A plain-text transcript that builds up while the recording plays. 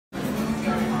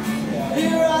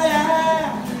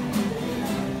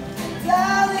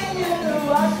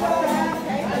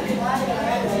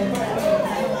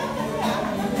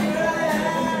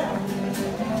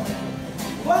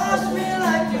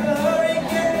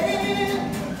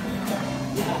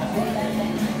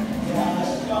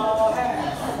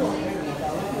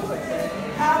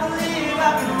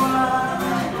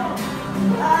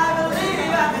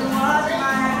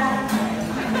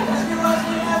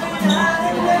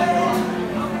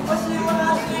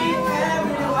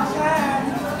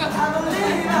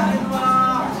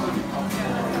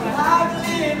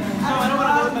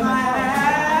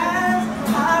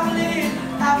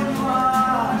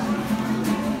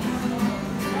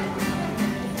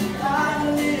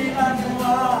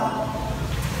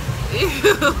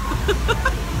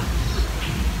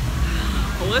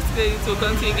What's good, YouTube?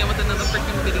 Come to you again with another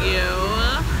freaking video.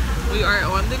 We are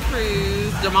on the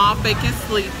cruise. Jamal faking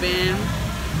sleeping.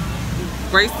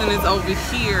 Grayson is over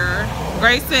here.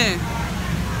 Grayson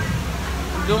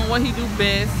doing what he do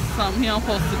best. Something he don't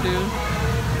supposed to do.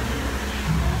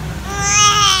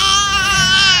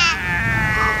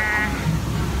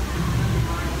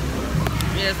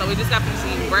 Yeah, so we just got finished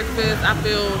eating breakfast. I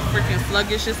feel freaking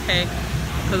sluggish as heck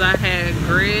because I had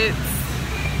grits.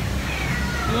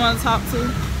 You want to talk to?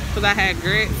 Because I had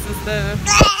grits and stuff.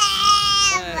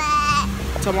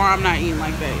 But tomorrow I'm not eating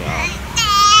like that, y'all.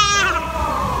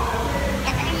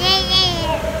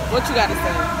 What you got to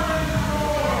say?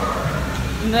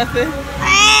 Nothing?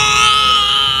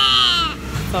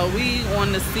 So we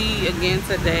on the sea again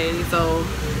today. So,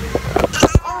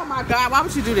 oh my God, why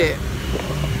would you do that?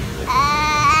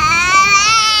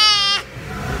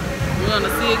 We're on the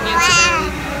sea again today.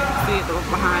 See it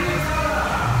behind us.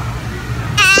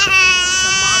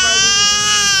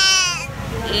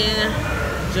 In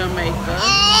Jamaica.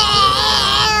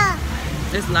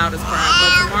 It's loud as crap,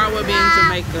 but tomorrow we'll be in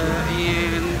Jamaica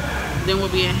and then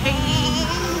we'll be in Haiti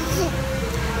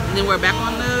and then we're back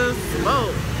on the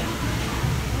boat.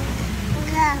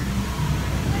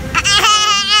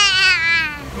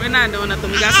 We're not doing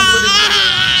nothing. We got some footage for you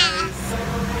guys.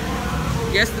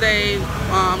 Yesterday,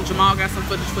 Jamal got some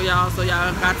footage for y'all, so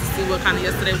y'all got to see what kind of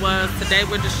yesterday was. Today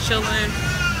we're just chilling.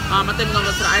 I think we're gonna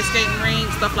go to the ice skating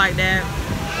rink, stuff like that.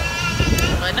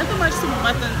 But nothing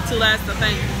too last, I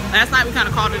think. Last night we kind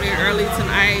of called it in early.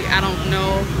 Tonight, I don't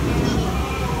know.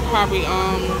 Probably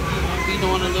be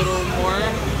doing a little more.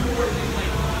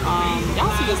 Y'all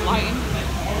see this lighting?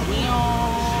 We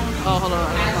on. Oh, hold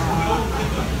on.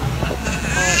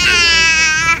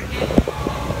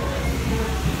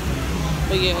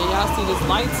 But yeah, y'all see this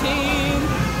lighting.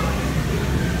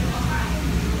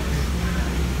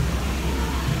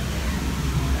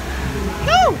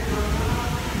 Woo!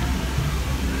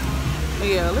 But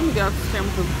yeah, let me get off this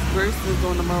camera because Grace is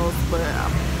doing the most. But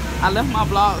I left my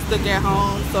vlog stuck at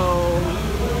home, so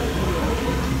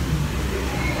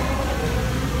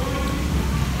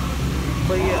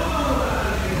but yeah,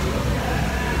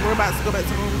 we're about to go back to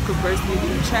the room because Grace needs to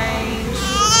change.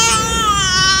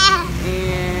 And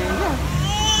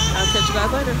yeah, I'll catch you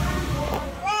guys later.